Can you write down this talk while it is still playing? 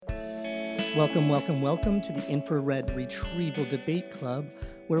Welcome, welcome, welcome to the Infrared Retrieval Debate Club,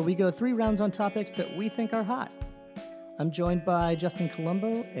 where we go 3 rounds on topics that we think are hot. I'm joined by Justin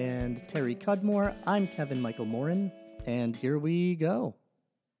Colombo and Terry Cudmore. I'm Kevin Michael Morin, and here we go.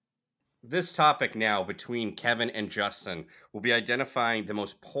 This topic now between Kevin and Justin will be identifying the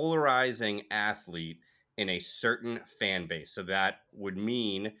most polarizing athlete in a certain fan base. So that would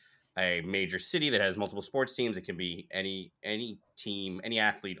mean a major city that has multiple sports teams. It can be any team, any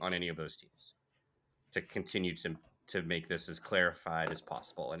athlete on any of those teams. To continue to make this as clarified as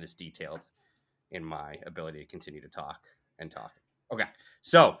possible and as detailed in my ability to continue to talk and talk. Okay,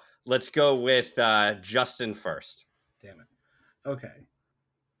 so let's go with Justin first. Damn it. Okay.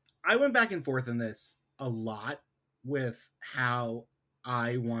 I went back and forth on this a lot with how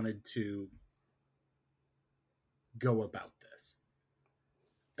I wanted to go about this.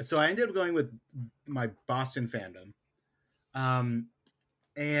 So I ended up going with my Boston fandom.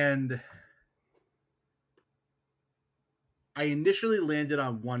 And I initially landed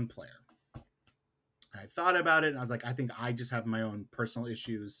on one player. I thought about it and I was like, I think I just have my own personal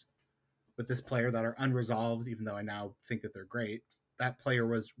issues with this player that are unresolved, even though I now think that they're great. That player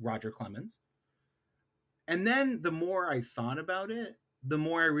was Roger Clemens. And then the more I thought about it, the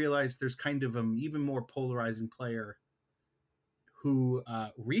more I realized there's kind of an even more polarizing player who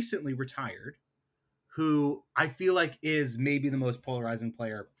recently retired, who I feel like is maybe the most polarizing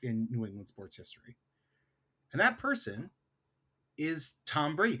player in New England sports history. And that person is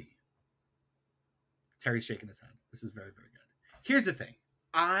Tom Brady. Terry's shaking his head. This is very, very good. Here's the thing.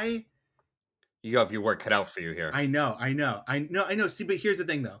 You have your work cut out for you here. I know. See, but here's the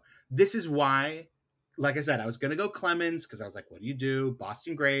thing, though. This is why, like I said, I was going to go Clemens because I was like, what do you do?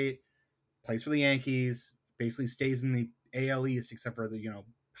 Boston great, plays for the Yankees, basically stays in the AL East except for the,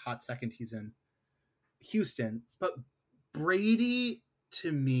 hot second he's in Houston. But Brady,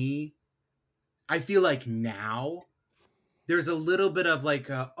 to me, I feel like now there's a little bit of like,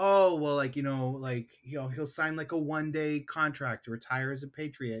 he'll sign like a 1-day contract to retire as a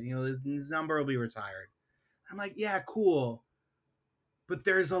Patriot. His number will be retired. I'm like, yeah, cool. But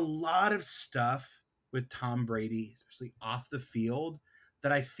there's a lot of stuff with Tom Brady, especially off the field,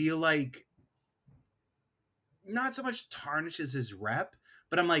 that I feel like not so much tarnishes his rep,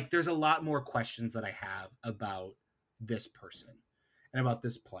 but I'm like, there's a lot more questions that I have about this person and about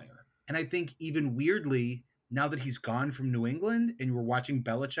this player. And I think even weirdly, now that he's gone from New England and we're watching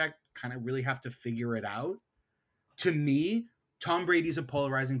Belichick kind of really have to figure it out, to me, Tom Brady's a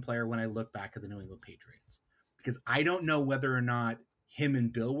polarizing player when I look back at the New England Patriots. Because I don't know whether or not him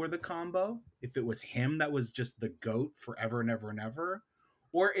and Bill were the combo, if it was him that was just the GOAT forever and ever and ever,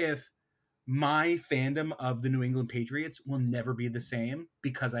 or if my fandom of the New England Patriots will never be the same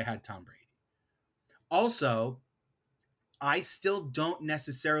because I had Tom Brady. Also, I still don't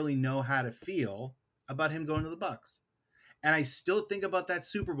necessarily know how to feel about him going to the Bucs. And I still think about that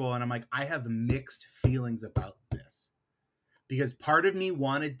Super Bowl and I'm like, I have mixed feelings about this. Because part of me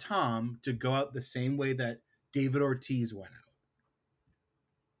wanted Tom to go out the same way that David Ortiz went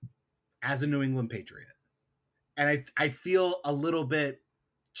out as a New England Patriot. And I feel a little bit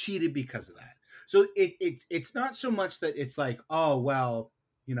cheated because of that. So it's not so much that it's like, oh, well,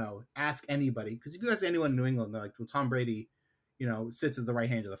 ask anybody. Because if you ask anyone in New England, they're like, well, Tom Brady, sits at the right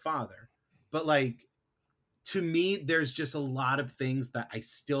hand of the father. But like, to me, there's just a lot of things that I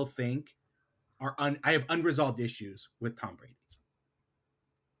still think are I have unresolved issues with Tom Brady.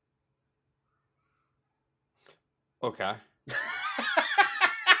 Okay.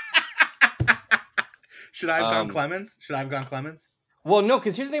 Should I have gone Clemens? Well, no,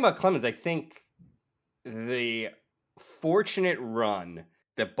 because here's the thing about Clemens. I think the fortunate run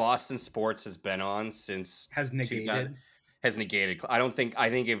that Boston sports has been on since has negated. I think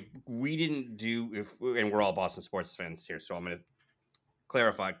if we didn't do, and we're all Boston sports fans here, so I'm going to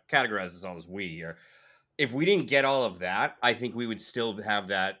categorize this all as we here. If we didn't get all of that, I think we would still have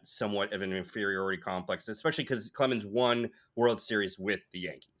that somewhat of an inferiority complex, especially because Clemens won World Series with the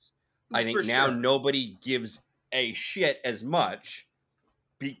Yankees. I think now nobody gives a shit as much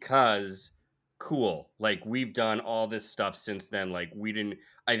because cool, like we've done all this stuff since then. Like we didn't,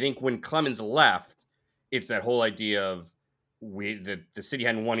 I think when Clemens left, it's that whole idea of the city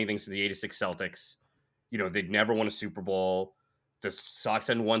hadn't won anything since the 86 Celtics. They'd never won a Super Bowl. The Sox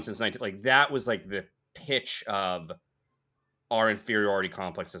hadn't won since 19, like that was like the pitch of our inferiority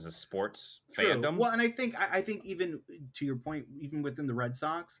complex as a sports fandom. Well, and I think even to your point, even within the Red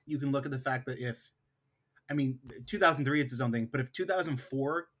Sox, you can look at the fact that 2003 it's his own thing, but if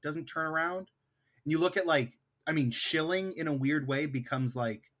 2004 doesn't turn around, and you look at Schilling in a weird way becomes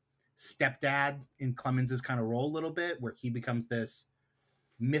like stepdad in Clemens's kind of role a little bit, where he becomes this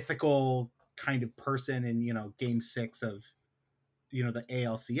mythical kind of person in, game 6 of, the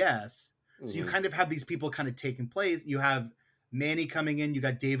ALCS. So you kind of have these people kind of taking place. You have Manny coming in. You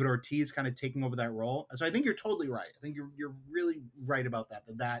got David Ortiz kind of taking over that role. So I think you're totally right. I think you're really right about that.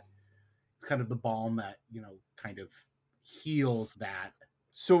 That is kind of the balm that, kind of heals that.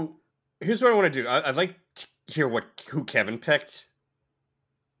 So here's what I want to do. I'd like to hear who Kevin picked,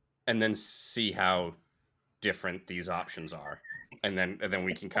 and then see how different these options are, and then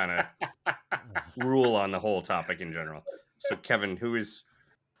we can kind of rule on the whole topic in general. So Kevin, who is?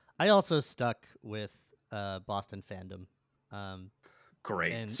 I also stuck with Boston fandom.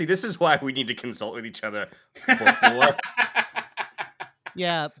 Great. And see, this is why we need to consult with each other before.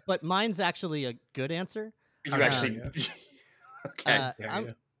 Yeah, but mine's actually a good answer. You actually okay.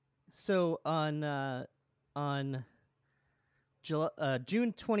 So on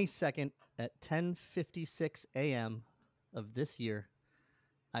June 22nd at 10:56 a.m. of this year,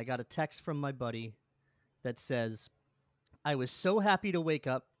 I got a text from my buddy that says, "I was so happy to wake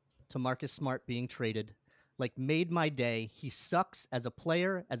up to Marcus Smart being traded. Like, made my day. He sucks as a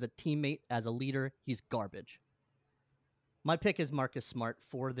player, as a teammate, as a leader. He's garbage." My pick is Marcus Smart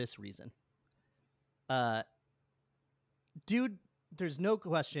for this reason. Dude, there's no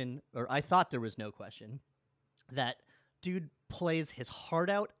question, or I thought there was no question, that dude plays his heart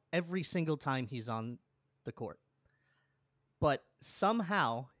out every single time he's on the court. But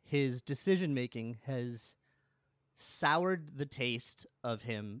somehow his decision-making has soured the taste of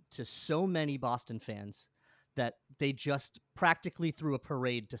him to so many Boston fans that they just practically threw a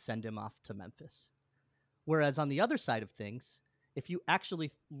parade to send him off to Memphis. Whereas on the other side of things, if you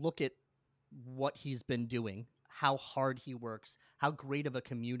actually look at what he's been doing, how hard he works, how great of a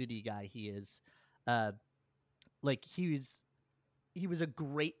community guy he is, like he was a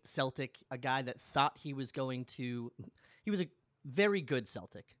great Celtic, a guy that thought he was a very good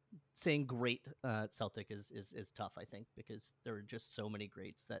Celtic. Saying great Celtic is tough, I think, because there are just so many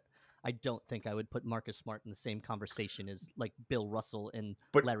greats that I don't think I would put Marcus Smart in the same conversation as like Bill Russell and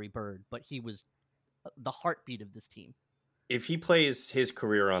Larry Bird, but he was the heartbeat of this team. If he plays his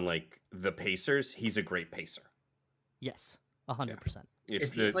career on like the Pacers, he's a great pacer. Yes, 100%.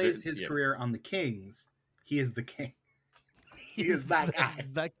 If he plays his career on the Kings, he is the king. He is that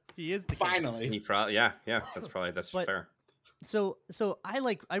guy. He is the finally. King. He probably that's fair. So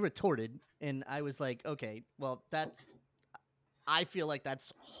I retorted and I was like, okay, well I feel like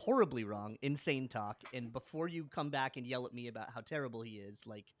that's horribly wrong, insane talk. And before you come back and yell at me about how terrible he is,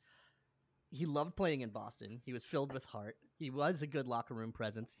 like, he loved playing in Boston. He was filled with heart. He was a good locker room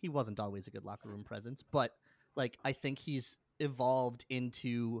presence. He wasn't always a good locker room presence, but like, I think he's evolved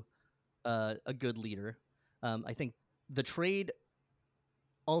into a good leader. I think the trade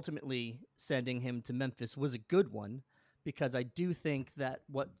ultimately sending him to Memphis was a good one, because I do think that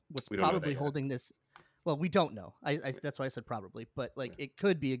what's probably holding this, well, we don't know. I that's why I said probably, but like it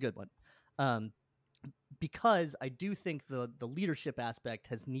could be a good one. Because I do think the leadership aspect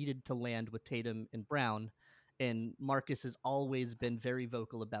has needed to land with Tatum and Brown, and Marcus has always been very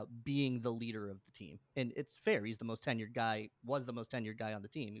vocal about being the leader of the team. And it's fair. He's the most tenured guy on the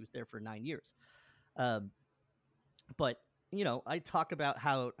team. He was there for 9 years. But, I talk about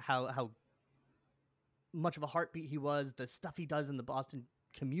how much of a heartbeat he was, the stuff he does in the Boston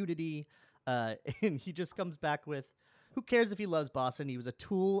community. And he just comes back with, who cares if he loves Boston? He was a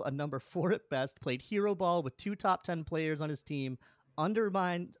tool, a number 4 at best, played hero ball with 2 top 10 players on his team,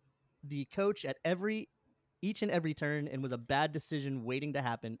 undermined the coach at each and every turn, and was a bad decision waiting to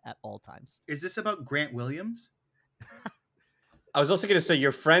happen at all times. Is this about Grant Williams? I was also going to say,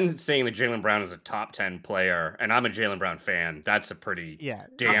 your friend saying that Jaylen Brown is a top 10 player, and I'm a Jaylen Brown fan. That's a pretty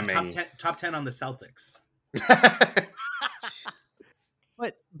damning... Top 10 on the Celtics.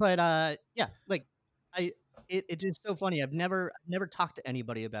 But yeah, like it's just so funny. I've never talked to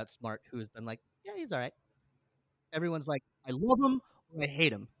anybody about Smart who has been like, yeah, he's all right. Everyone's like, I love him or I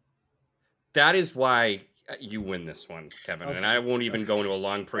hate him. That is why you win this one, Kevin. Okay. And I won't even go into a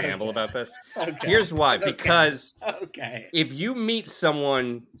long preamble about this. Okay. Here's why. Because if you meet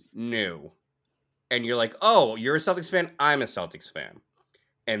someone new and you're like, oh, you're a Celtics fan, I'm a Celtics fan,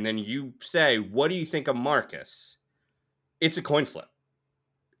 and then you say, what do you think of Marcus? It's a coin flip.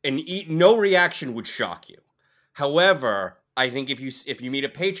 And no reaction would shock you. However, I think if you meet a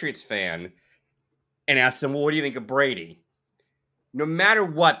Patriots fan and ask them, well, what do you think of Brady? No matter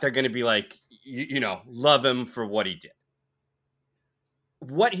what, they're going to be like, love him for what he did.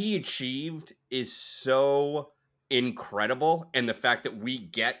 What he achieved is so incredible, and the fact that we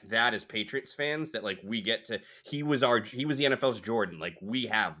get that as Patriots fans, that like we get to, he was the NFL's Jordan. Like, we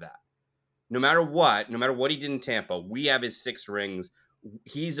have that. No matter what he did in Tampa, we have his 6 rings.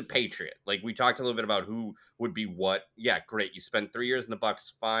 he's a Patriot. Like, we talked a little bit about who would be what. Yeah, great. You spent 3 years in the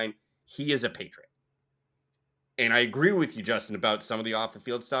Bucks, fine. He is a Patriot. And I agree with you, Justin, about some of the off the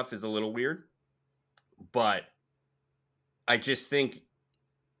field stuff is a little weird. But I just think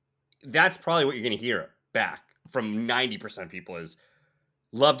that's probably what you're going to hear back from 90% of people is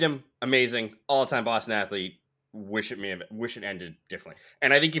loved him, amazing, all-time Boston athlete, wish it ended differently.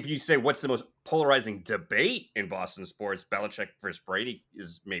 And I think if you say what's the most polarizing debate in Boston sports, Belichick versus Brady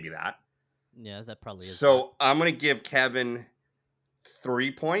is maybe that. Yeah, that probably is. So I'm going to give Kevin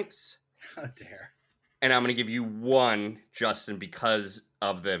 3 points. How dare. And I'm going to give you 1, Justin, because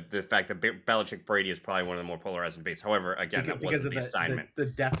of the fact that Belichick Brady is probably one of the more polarizing debates. However, again, that wasn't the assignment. The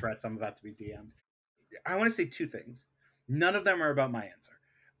death threats I'm about to be DM'd. I want to say 2 things. None of them are about my answer.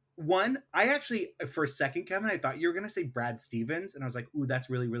 1, I actually, for a second, Kevin, I thought you were going to say Brad Stevens. And I was like, ooh, that's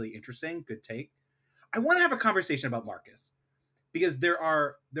really, really interesting. Good take. I want to have a conversation about Marcus. Because there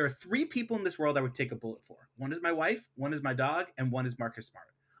are 3 people in this world I would take a bullet for. 1 is my wife, 1 is my dog, and 1 is Marcus Smart.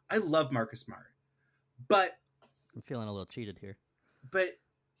 I love Marcus Smart. But I'm feeling a little cheated here. But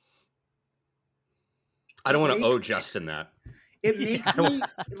I don't want to owe Justin that. It makes me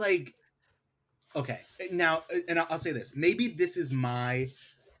like, okay, now, and I'll say this. Maybe this is my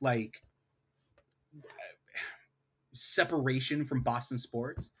like separation from Boston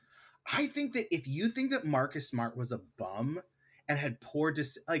sports. I think that if you think that Marcus Smart was a bum and had poor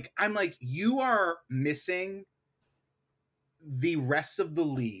I'm like, you are missing the rest of the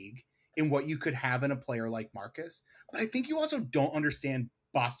league in what you could have in a player like Marcus. But I think you also don't understand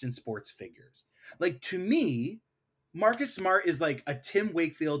Boston sports figures. Like, to me, Marcus Smart is like a Tim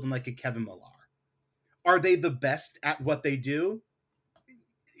Wakefield and like a Kevin Millar. Are they the best at what they do?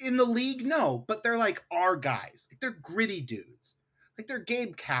 In the league, no. But they're like our guys. Like, they're gritty dudes. Like, they're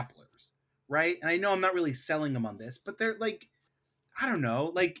Gabe Kaplers, right? And I know I'm not really selling them on this, but they're like, I don't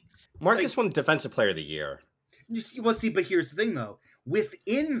know. Like, Marcus won Defensive Player of the Year. Well, see, but here's the thing, though.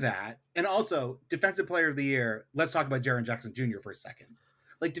 Within that, and also Defensive Player of the Year, let's talk about Jaren Jackson Jr. for a second.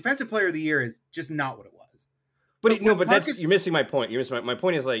 Like, Defensive Player of the Year is just not what it was. But Marcus, you're missing my point. You're missing my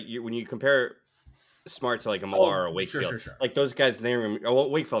point is like when you compare Smart to like a Millar or a Wakefield, sure. Like those guys,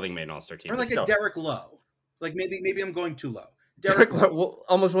 Wakefield made an All-Star team, or like a Derek Lowe. Like maybe I'm going too low. Derek Lowe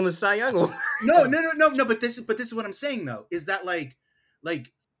almost won the Cy Young Award. No. But this is what I'm saying though. Is that like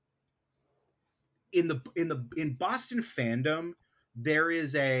in Boston fandom, there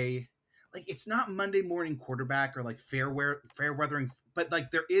is a like, it's not Monday morning quarterback or like fair weathering, but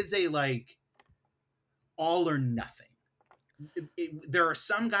like there is a like all or nothing. There are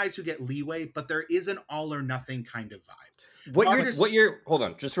some guys who get leeway, but there is an all or nothing kind of vibe. Hold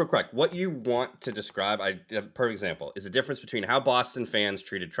on, just real quick. What you want to describe, per example, is the difference between how Boston fans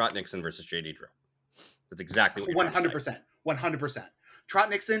treated Trot Nixon versus JD Drew. That's exactly what 100%. Trot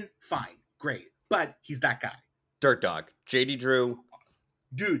Nixon, fine, great, but he's that guy. Dirt dog. JD Drew,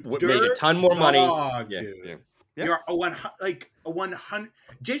 dude, made a ton more money. Yeah. You're a 100.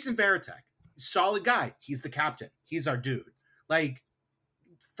 Jason Varitek, solid guy. He's the captain. He's our dude. Like,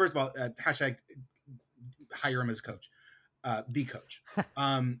 first of all, hashtag hire him as coach. The coach.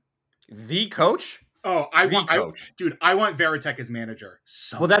 The coach? Oh, I want Varitek as manager.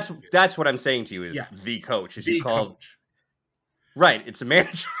 Well, that's what I'm saying to you is the coach. Is you called coach. Right? It's a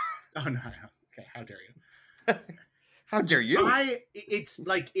manager. Oh no! Okay, how dare you? How dare you?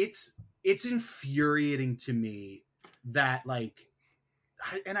 It's infuriating to me that like,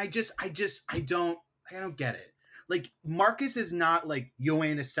 I don't get it. Like, Marcus is not like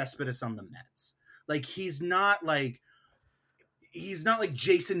Yoenis Cespedes on the Mets. Like, he's not like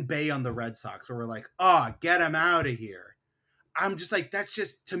Jason Bay on the Red Sox, where we're like, oh, get him out of here. I'm just like, that's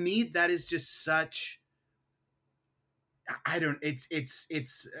just, to me, that is just such, it's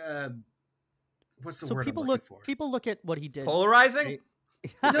what's the word I'm looking for? People look at what he did. Polarizing? Right?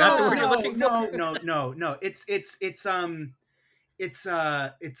 Is that the word you're looking for? No. It's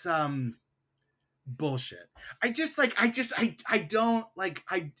bullshit.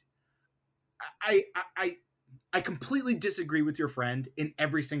 I completely disagree with your friend in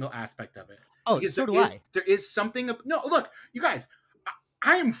every single aspect of it. Oh, because so do I. There is something. No, look, you guys,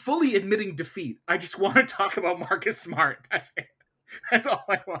 I am fully admitting defeat. I just want to talk about Marcus Smart. That's it. That's all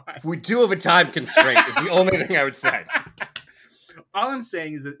I want. We do have a time constraint. Is the only thing I would say. All I'm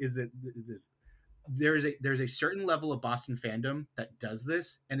saying is that there's a certain level of Boston fandom that does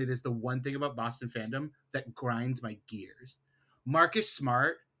this, and it is the one thing about Boston fandom that grinds my gears. Marcus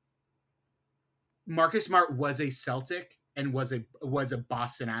Smart was a Celtic and was a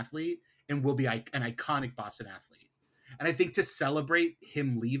Boston athlete and will be an iconic Boston athlete. And I think to celebrate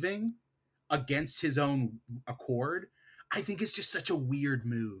him leaving against his own accord, I think it's just such a weird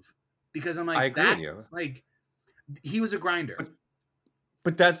move because I'm like, I agree with you. Like, he was a grinder.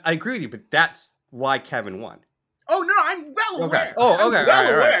 But I agree with you, but that's why Kevin won. Oh, no, I'm well aware. Okay. Oh, okay. I'm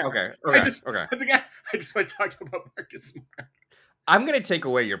well aware. Okay. I just want to talk about Marcus Smart. I'm going to take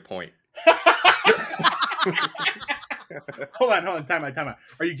away your point. Hold on. Time out.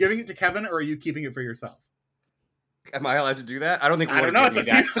 Are you giving it to Kevin or are you keeping it for yourself? Am I allowed to do that? I don't think. I don't know. It's up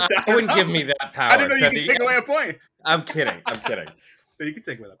to you. I wouldn't give me that power. I didn't know you could take away a point. I'm kidding. So you can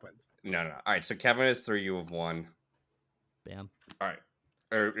take away that point. No. All right. So Kevin is 3. You have 1. Bam. All right.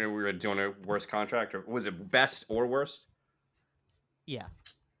 We were doing a worst contract, or was it best or worst? Yeah.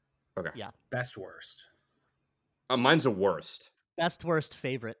 Okay. Yeah. Best worst. Mine's a worst. Best worst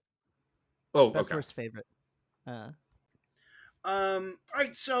favorite. Oh, best okay. worst favorite. All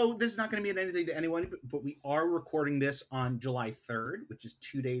right, so this is not going to mean anything to anyone, but we are recording this on July 3rd, which is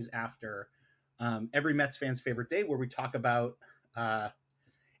 2 days after every Mets fan's favorite day, where we talk about a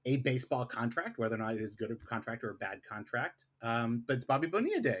baseball contract, whether or not it is good a contract or a bad contract. But it's Bobby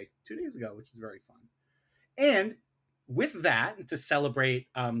Bonilla Day 2 days ago, which is very fun. And with that, to celebrate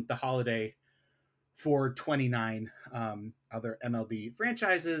the holiday for 29 other MLB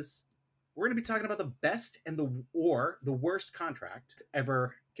franchises, we're going to be talking about the best and the worst contract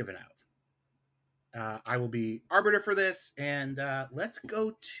ever given out. I will be arbiter for this, and let's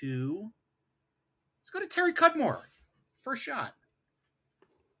go to Terry Cudmore. First shot.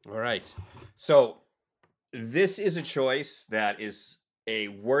 All right. So this is a choice that is a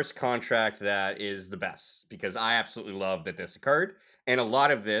worst contract that is the best, because I absolutely love that this occurred. And a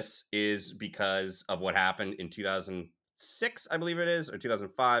lot of this is because of what happened in 2006, I believe it is, or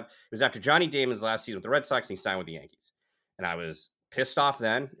 2005. It was after Johnny Damon's last season with the Red Sox, and he signed with the Yankees. And I was pissed off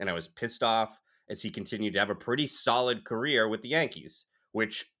then, and I was pissed off as he continued to have a pretty solid career with the Yankees,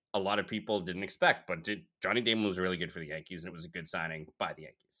 which a lot of people didn't expect. But Johnny Damon was really good for the Yankees, and it was a good signing by the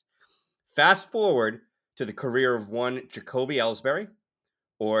Yankees. Fast forward to the career of one Jacoby Ellsbury,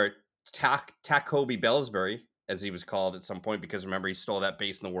 or Jacoby Bellsbury, as he was called at some point, because remember, he stole that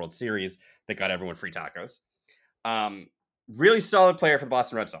base in the World Series that got everyone free tacos. Really solid player for the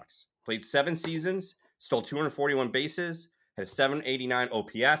Boston Red Sox. Played 7 seasons, stole 241 bases, had a 789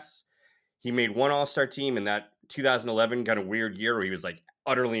 OPS. He made one All-Star team, and that 2011 got a weird year where he was like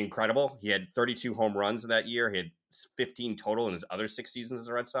utterly incredible. He had 32 home runs in that year. He had 15 total in his other 6 seasons as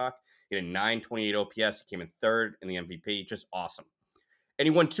a Red Sox. He had a 928 OPS. He came in 3rd in the MVP. Just awesome. And he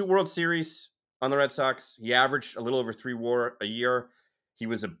won 2 World Series on the Red Sox. He averaged a little over 3 WAR a year. He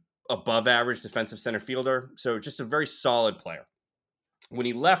was a above average defensive center fielder. So just a very solid player. When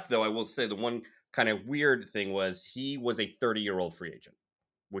he left, though, I will say the one kind of weird thing was he was a 30-year-old free agent,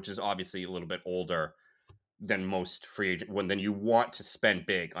 which is obviously a little bit older than most free agent. Then you want to spend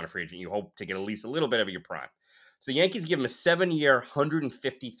big on a free agent. You hope to get at least a little bit of your prime. So the Yankees give him a 7-year,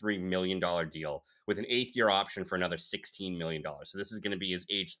 $153 million deal with an 8th-year option for another $16 million. So this is going to be his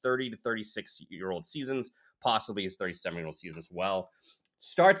age 30 to 36-year-old seasons, possibly his 37-year-old season as well.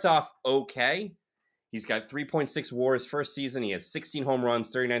 Starts off okay. He's got 3.6 WAR his first season. He has 16 home runs,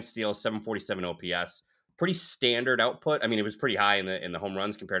 39 steals, 747 OPS. Pretty standard output. I mean, it was pretty high in the home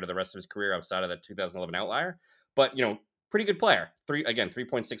runs compared to the rest of his career outside of that 2011 outlier. But, pretty good player.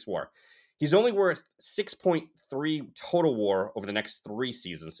 3.6 WAR. He's only worth 6.3 total WAR over the next 3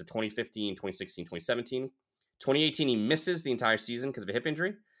 seasons. So 2015, 2016, 2017. 2018, he misses the entire season because of a hip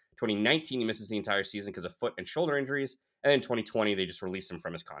injury. 2019, he misses the entire season because of foot and shoulder injuries. And in 2020, they just released him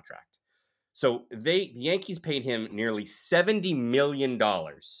from his contract. So the Yankees paid him nearly $70 million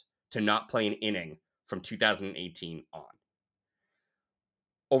to not play an inning from 2018 on.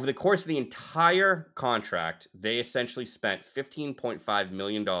 Over the course of the entire contract, they essentially spent $15.5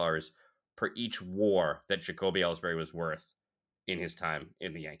 million per each WAR that Jacoby Ellsbury was worth in his time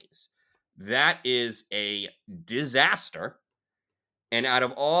in the Yankees. That is a disaster. And out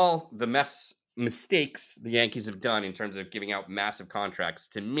of all the mistakes the Yankees have done in terms of giving out massive contracts,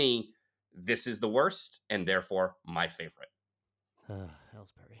 to me, this is the worst, and therefore my favorite.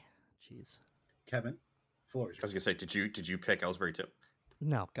 Ellsbury, jeez. Kevin, floor is yours. I was gonna say, did you pick Ellsbury too?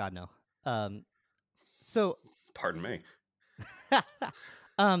 No, God no. So, pardon me.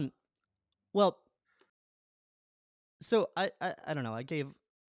 Well, so I don't know.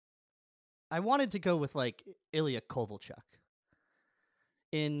 I wanted to go with like Ilya Kovalchuk.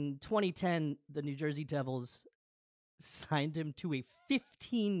 In 2010, the New Jersey Devils signed him to a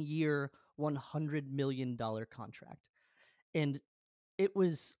 15-year, $100 million contract. And it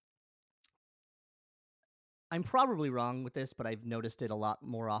was, I'm probably wrong with this, but I've noticed it a lot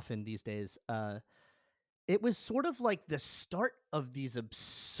more often these days. It was sort of like the start of these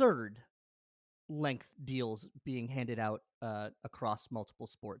absurd length deals being handed out across multiple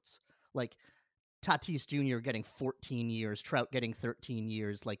sports. Like Tatis Jr. getting 14 years, Trout getting 13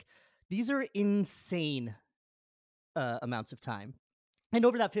 years. Like these are insane amounts of time. And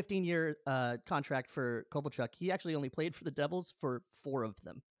over that 15-year contract for Kovalchuk, he actually only played for the Devils for 4 of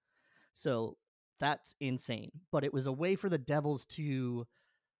them. So that's insane. But it was a way for the Devils to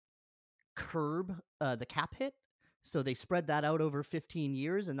curb the cap hit. So they spread that out over 15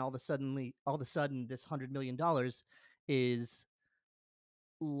 years, and all of a sudden, this $100 million is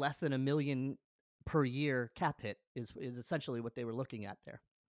less than $1 million per year cap hit. Is essentially what they were looking at there.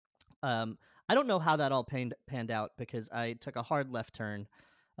 I don't know how that all panned out because I took a hard left turn.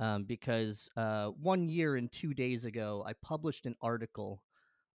 Because 1 year and 2 days ago, I published an article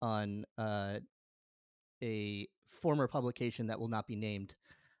on a former publication that will not be named,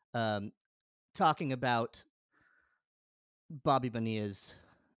 talking about Bobby Bonilla's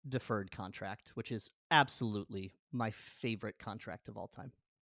deferred contract, which is absolutely my favorite contract of all time.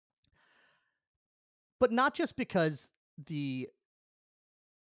 But not just because the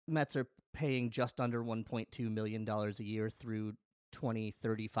Mets are paying just under $1.2 million a year through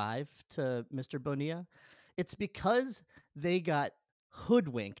 2035 to Mr. Bonilla. It's because they got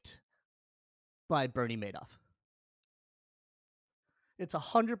hoodwinked by Bernie Madoff. It's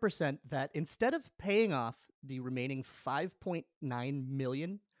 100% that instead of paying off the remaining $5.9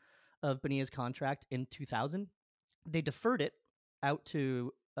 million of Bonilla's contract in 2000, they deferred it out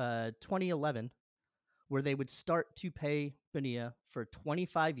to 2011, where they would start to pay Bonilla for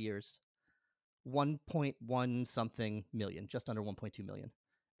 25 years, 1.1 something million, just under 1.2 million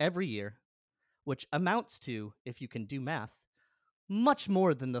every year, which amounts to, if you can do math, much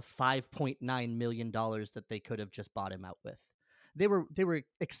more than the $5.9 million that they could have just bought him out with. They were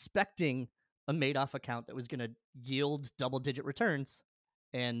expecting a Madoff account that was going to yield double-digit returns,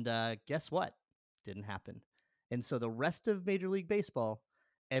 and guess what? Didn't happen. And so the rest of Major League Baseball,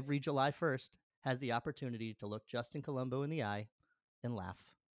 every July 1st, has the opportunity to look Justin Colombo in the eye and laugh.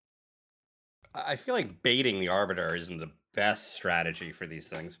 I feel like baiting the arbiter isn't the best strategy for these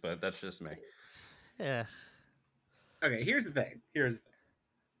things, but that's just me. Yeah. Okay, here's the thing.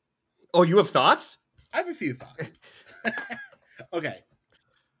 Oh, you have thoughts? I have a few thoughts. Okay.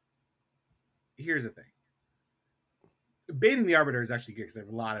 Here's the thing. Baiting the arbiter is actually good because I have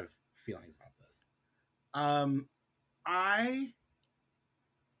a lot of feelings about this.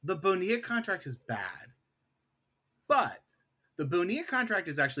 The Bonilla contract is bad, but the Bonilla contract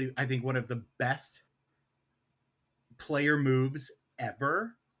is actually, I think, one of the best player moves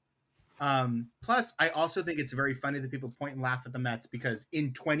ever. Plus, I also think it's very funny that people point and laugh at the Mets because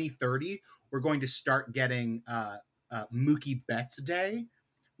in 2030, we're going to start getting Mookie Betts Day,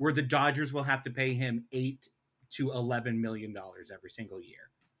 where the Dodgers will have to pay him $8 to $11 million every single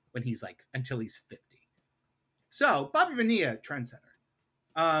year when he's until he's 50. So Bobby Bonilla, trendsetter.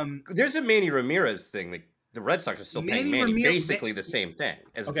 There's a Manny Ramirez thing. Like the Red Sox are still paying Manny basically the same thing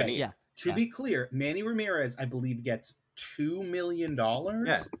as Bonilla. Yeah. To be clear, Manny Ramirez, I believe, gets $2 million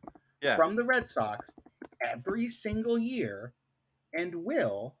from the Red Sox every single year, and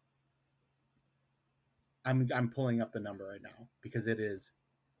will. I'm pulling up the number right now because it is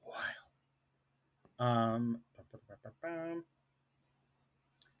wild.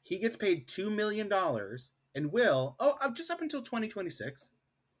 He gets paid $2 million and will just up until 2026.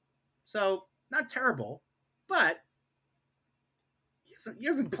 So not terrible, but he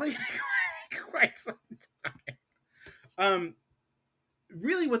hasn't played in quite some time.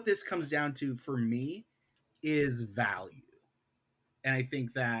 Really, what this comes down to for me is value, and I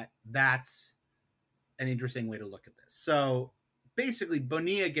think that's an interesting way to look at this. So basically,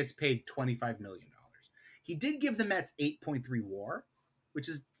 Bonilla gets paid $25 million. He did give the Mets 8.3 WAR, which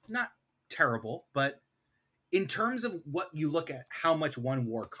is not terrible, but in terms of what you look at, how much one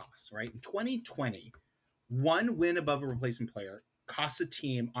WAR costs, right? In 2020, one win above a replacement player costs a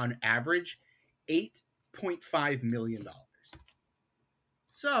team on average $8.5 million.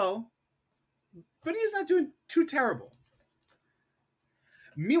 So, Bonilla's not doing too terrible.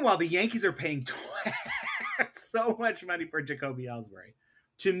 Meanwhile, the Yankees are paying so much money for Jacoby Ellsbury.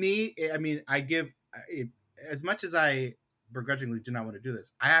 To me, I mean, I give it, as much as I begrudgingly do not want to do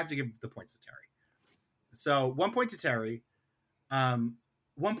this, I have to give the points to Terry. So 1 point to Terry, 1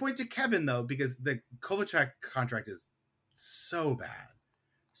 point to Kevin, though, because the Kovalchuk contract is so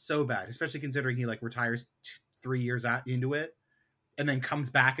bad, especially considering he retires 3 years into it and then comes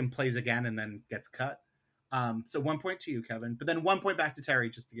back and plays again and then gets cut. So 1 point to you, Kevin, but then 1 point back to Terry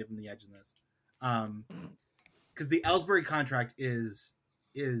just to give him the edge in this. Because the Ellsbury contract is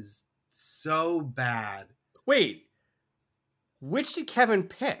so bad. Wait, which did Kevin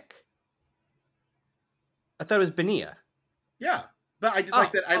pick? I thought it was Bonilla. Yeah, but I just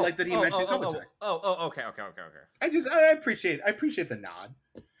like that. I like that he mentioned Kovacic. Okay. I appreciate the nod.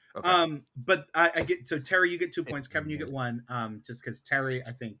 Okay. But I get, so Terry, you get 2 points. Kevin, you get 1. Just because Terry,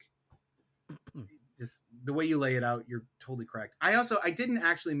 I think, just the way you lay it out, you're totally correct. I didn't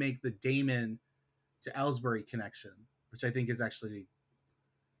actually make the Damon to Ellsbury connection, which I think is actually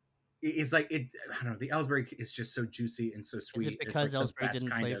is like it. I don't know. The Ellsbury is just so juicy and so sweet. Is it because it's like Ellsbury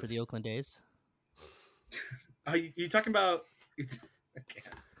didn't play for the Oakland A's? Are you talking about? I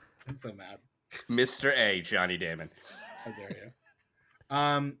can't. I'm so mad. Mr. A, Johnny Damon. How dare you?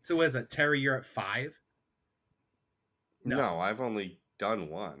 So what is that? Terry, you're at 5. No, I've only done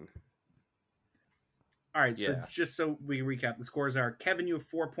 1. All right, so just so we recap, the scores are: Kevin, you have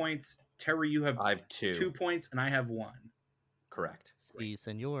 4 points. Terry, you have I have 2 points, and I have 1. Correct. Si,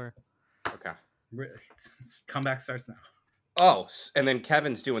 senor. Okay. Comeback starts now. Oh, and then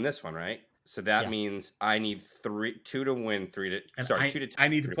Kevin's doing this one, right? So that means I need 2 to win, 2 to. I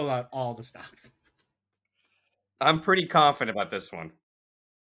need to pull out all the stops. I'm pretty confident about this one.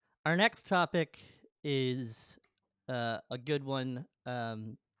 Our next topic is a good one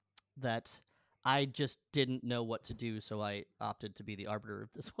that I just didn't know what to do, so I opted to be the arbiter of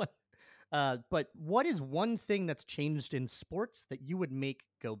this one. But what is one thing that's changed in sports that you would make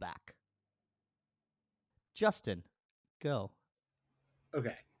go back? Justin, go.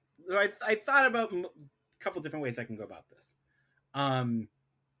 Okay. So I thought about a couple different ways I can go about this. I'm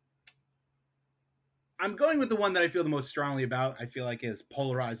going with the one that I feel the most strongly about. I feel like is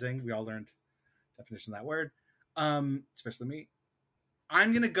polarizing. We all learned definition of that word, especially me.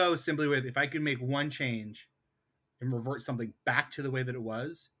 I'm going to go simply with, if I could make one change and revert something back to the way that it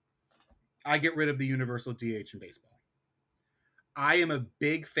was, I get rid of the universal DH in baseball. I am a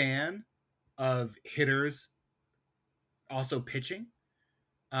big fan of hitters also pitching,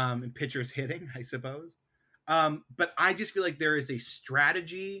 and pitchers hitting, I suppose. But I just feel like there is a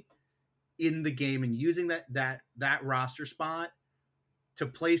strategy in the game and using that roster spot to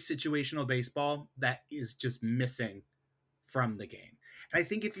play situational baseball that is just missing from the game. And I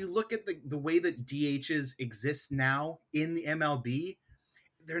think if you look at the way that DHs exist now in the MLB,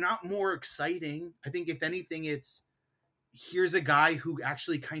 they're not more exciting. I think if anything, it's here's a guy who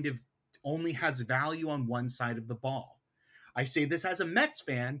actually kind of only has value on one side of the ball. I say this as a Mets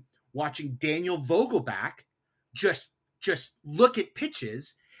fan watching Daniel Vogelbach just look at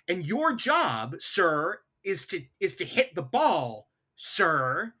pitches, and your job, sir, is to hit the ball,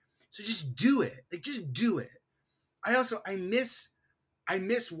 sir. So just do it. Like, just do it. I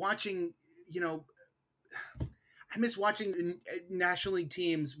miss watching, I miss watching National League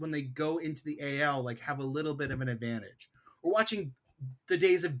teams when they go into the AL, like, have a little bit of an advantage. Or watching the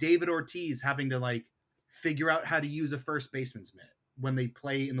days of David Ortiz having to, like, figure out how to use a first baseman's mitt when they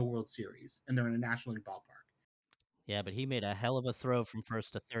play in the World Series and they're in a National League ballpark. Yeah, but he made a hell of a throw from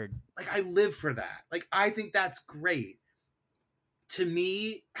first to third. Like, I live for that. Like, I think that's great. To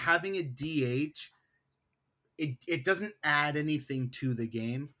me, having a DH, it doesn't add anything to the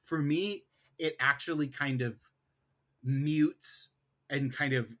game. For me, it actually kind of mutes and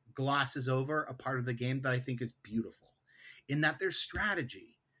kind of glosses over a part of the game that I think is beautiful, in that there's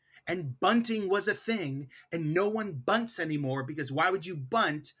strategy. And bunting was a thing, and no one bunts anymore, because why would you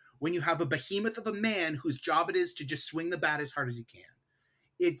bunt when you have a behemoth of a man whose job it is to just swing the bat as hard as he can?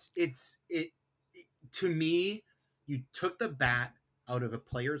 It to me, you took the bat out of a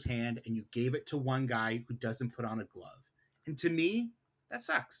player's hand and you gave it to one guy who doesn't put on a glove. And to me, that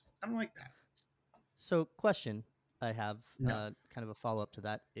sucks. I don't like that. So, question I have, kind of a follow-up to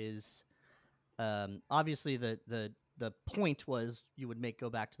that is, obviously the point was you would make go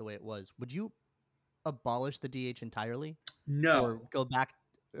back to the way it was. Would you abolish the DH entirely? No. Or go back,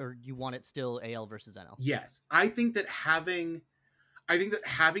 or you want it still AL versus NL? Yes. I think that having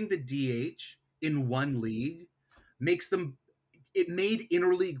the DH in one league it made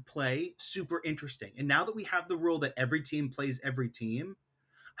interleague play super interesting. And now that we have the rule that every team plays every team,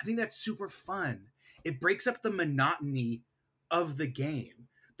 I think that's super fun. It breaks up the monotony of the game.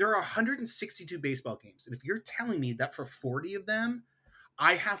 There are 162 baseball games. And if you're telling me that for 40 of them,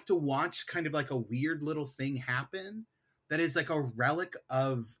 I have to watch kind of like a weird little thing happen that is like a relic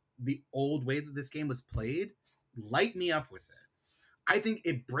of the old way that this game was played, light me up with it. I think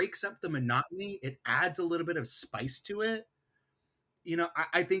it breaks up the monotony. It adds a little bit of spice to it.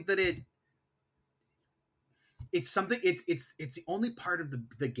 I think that it's something, it's the only part of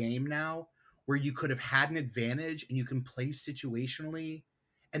the game now where you could have had an advantage and you can play situationally,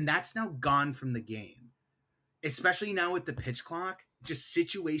 and that's now gone from the game, especially now with the pitch clock. Just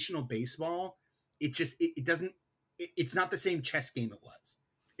situational baseball, it doesn't, it's not the same chess game it was.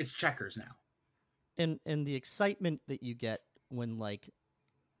 It's checkers now. And the excitement that you get when, like,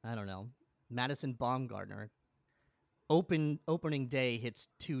 I don't know, Madison Baumgartner opening day hits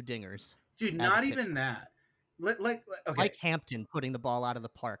 2 dingers Dude, as a not even pitcher. that. Okay, Mike Hampton putting the ball out of the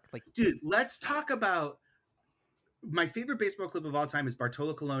park. Like, dude, let's talk about my favorite baseball clip of all time is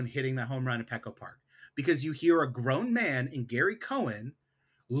Bartolo Colon hitting that home run at Petco Park, because you hear a grown man in Gary Cohen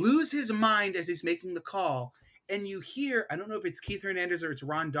lose his mind as he's making the call, and you hear, I don't know if it's Keith Hernandez or it's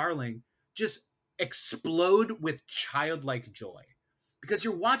Ron Darling, just explode with childlike joy, because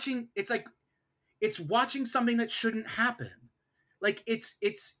you're watching. It's watching something that shouldn't happen. Like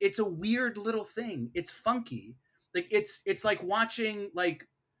it's a weird little thing. It's funky. Like it's like watching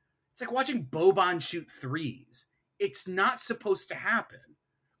Boban shoot threes. It's not supposed to happen,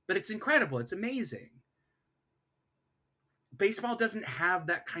 but it's incredible. It's amazing. Baseball doesn't have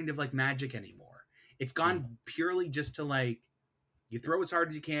that kind of like magic anymore. It's gone purely just to like, you throw as hard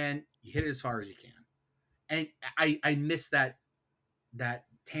as you can, you hit it as far as you can. And I miss that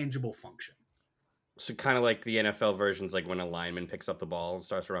tangible function. So kind of like the NFL versions, like when a lineman picks up the ball and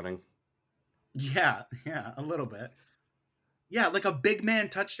starts running. Yeah, a little bit. Yeah, like a big man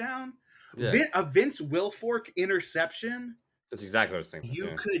touchdown. Yeah, A Vince Wilfork interception. that's exactly what I was thinking. You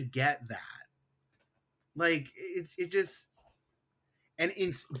Yeah. could get that. Like it just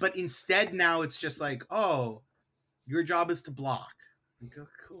but instead now it's just like, oh, your job is to block. Like, oh,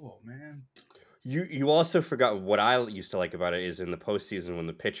 cool, man. You also forgot what I used to like about it is in the postseason when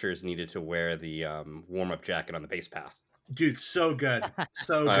the pitchers needed to wear the warm up jacket on the base path. Dude, so good.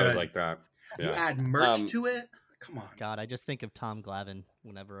 So I always good. like that. You Yeah. add merch to it. Come on. God, I just think of Tom Glavine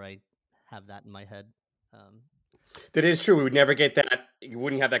whenever I have that in my head. That is true. We would never get that. You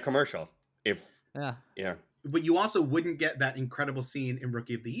wouldn't have that commercial if. Yeah, Yeah. But you also wouldn't get that incredible scene in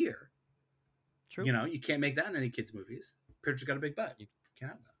Rookie of the Year. true. You know, you can't make that in any kids' movies. Pitcher's got a big butt. You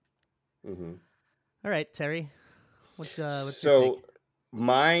can't have that. Mm-hmm. All right, Terry, what's your So take?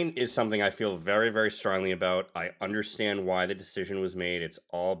 mine is something I feel very, very strongly about. I understand why the decision was made. It's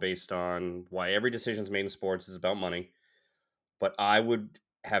all based on why every decision is made in sports is about money. But I would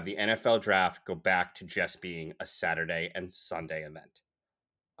have the NFL draft go back to just being a Saturday and Sunday event.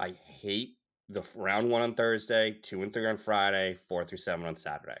 I hate the round 1 on Thursday, 2 and 3 on Friday, 4 through 7 on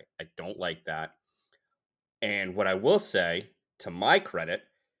Saturday. I don't like that. And what I will say, to my credit,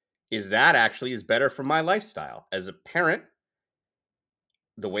 is that actually is better for my lifestyle. As a parent,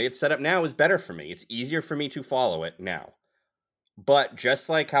 the way it's set up now is better for me. It's easier for me to follow it now. But just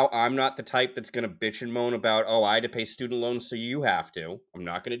like how I'm not the type that's going to bitch and moan about, oh, I had to pay student loans, so you have to. I'm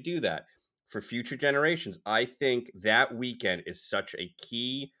not going to do that. For future generations, I think that weekend is such a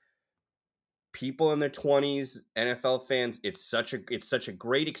key. People in their 20s, NFL fans, it's such a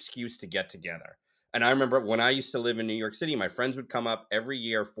great excuse to get together. And I remember when I used to live in New York City, my friends would come up every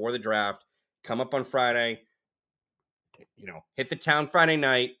year for the draft, come up on Friday, hit the town Friday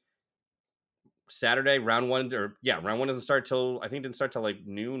night, Saturday, round 1, round 1 doesn't start till, I think it didn't start till like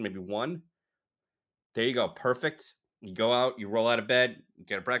noon, maybe 1. There you go. Perfect. You go out, you roll out of bed, you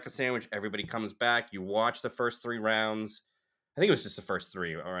get a breakfast sandwich, everybody comes back, you watch the first 3 rounds. I think it was just the first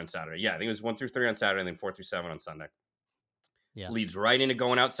 3 or on Saturday. Yeah, I think it was 1 through 3 on Saturday and then 4 through 7 on Sunday. Yeah, Leads right into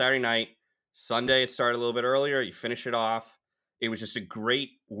going out Saturday night. Sunday, it started a little bit earlier. You finish it off. It was just a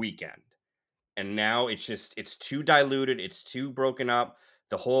great weekend. And now it's too diluted. It's too broken up.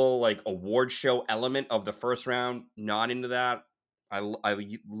 The whole like award show element of the first round, not into that. I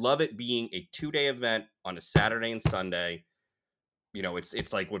love it being a 2-day event on a Saturday and Sunday.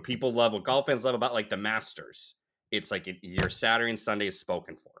 It's like what people love, what golf fans love about like the Masters. It's like your Saturday and Sunday is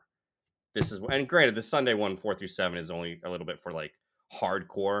spoken for. And granted, the Sunday one, 4 through 7 is only a little bit for like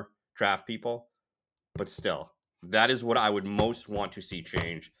hardcore draft people, but still, that is what I would most want to see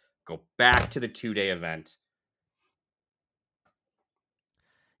change. Go back to the 2-day event.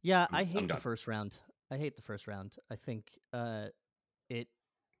 yeah. I I'm hate the done. first round. I think it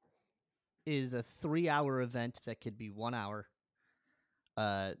is a 3-hour event that could be 1 hour.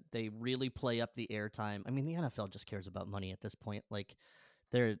 They really play up the airtime. I mean, the NFL just cares about money at this point. Like,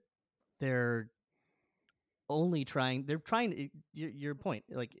 they're they're only trying. They're trying to, your point.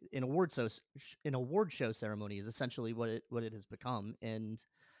 Like, an award show ceremony is essentially what it has become. And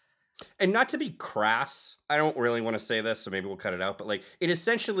not to be crass, I don't really want to say this, so maybe we'll cut it out. But like, it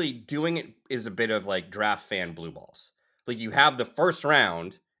essentially doing it is a bit of like draft fan blue balls. Like, you have the first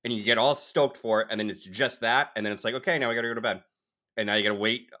round and you get all stoked for it, and then it's just that, and then it's like, okay, now we got to go to bed, and now you got to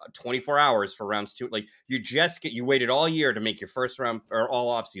wait 24 hours for rounds 2. Like, you waited all year to make your first round, or all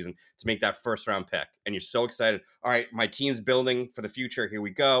off season to make that first round pick, and you're so excited. All right, my team's building for the future. Here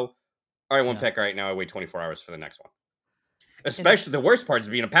we go. All right, one Yeah. pick. All right, now I wait 24 hours for the next one. Especially the worst part is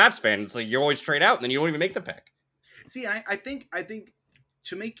being a Pats fan. It's like you're always straight out, and then you don't even make the pick. See, I think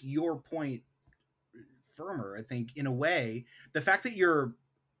to make your point firmer, I think in a way, the fact that you're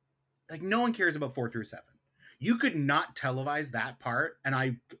like no one cares about 4 through 7. You could not televise that part, and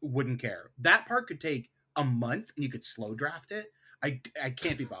I wouldn't care. That part could take a month, and you could slow draft it. I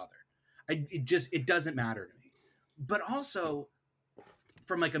can't be bothered. It doesn't matter to me. But also,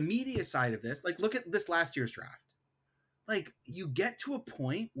 from like a media side of this, like look at this last year's draft. Like you get to a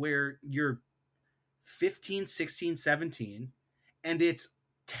point where you're 15, 16, 17, and it's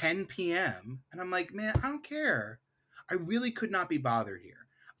 10 p.m. And I'm like, man, I don't care. I really could not be bothered here.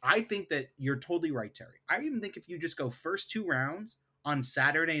 I think that you're totally right, Terry. I even think if you just go first 2 rounds on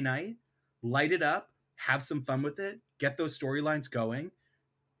Saturday night, light it up, have some fun with it, get those storylines going,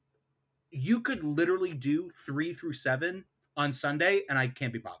 you could literally do 3 through 7 on Sunday, and I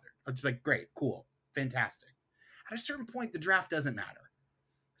can't be bothered. I'm just like, great, cool, fantastic. At a certain point, the draft doesn't matter.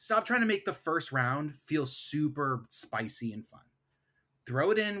 Stop trying to make the first round feel super spicy and fun.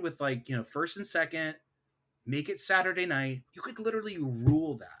 Throw it in with like, first and second, make it Saturday night. You could literally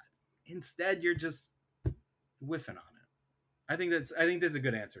rule that. Instead, you're just whiffing on it. I think this is a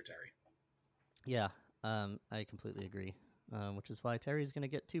good answer, Terry. Yeah, I completely agree. Which is why Terry's going to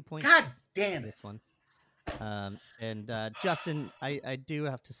get 2 points. God damn it. This one. And Justin, I do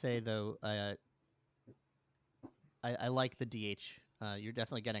have to say though, I like the DH. You're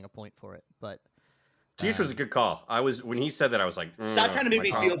definitely getting a point for it, but DH was a good call. When he said that, I was like, stop trying to make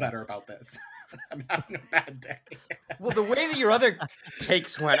me feel better about this. I'm having a bad day. Well, the way that your other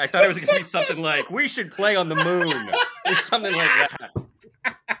takes went, I thought it was going to be something like, we should play on the moon, or something like that.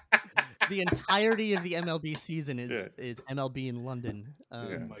 The entirety of the MLB season is MLB in London. Oh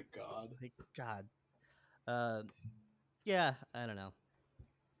my God. Like, God. Yeah, I don't know.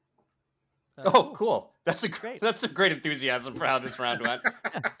 Cool. That's a great enthusiasm for how this round went.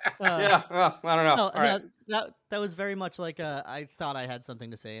 I don't know. No, all right. That was very much like I thought I had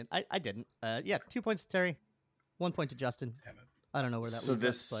something to say, and I didn't. 2 points to Terry, 1 point to Justin. Damn it. I don't know where that So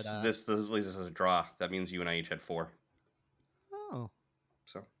leaves us, but, this leaves us as a draw. That means you and I each had 4. Oh.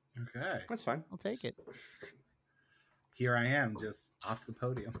 So okay, that's fine. I'll take it. Here I am, just off the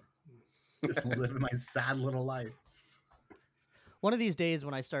podium, just living my sad little life. One of these days,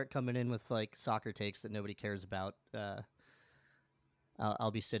 when I start coming in with like soccer takes that nobody cares about,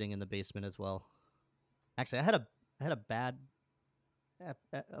 I'll be sitting in the basement as well. Actually, I had a bad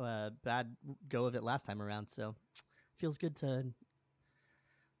go of it last time around, so feels good to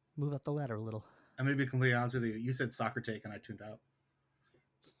move up the ladder a little. I'm going to be completely honest with you. You said soccer take, and I tuned out.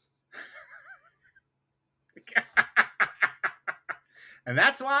 And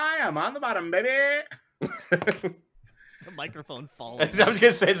that's why I'm on the bottom, baby. The microphone falls. I was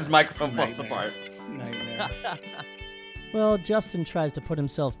going to say this microphone falls apart. Nightmare. Well, Justin tries to put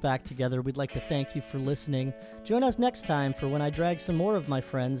himself back together. We'd like to thank you for listening. Join us next time for when I drag some more of my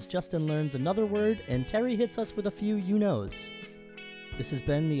friends. Justin learns another word, and Terry hits us with a few you-knows. This has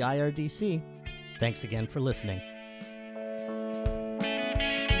been the IRDC. Thanks again for listening.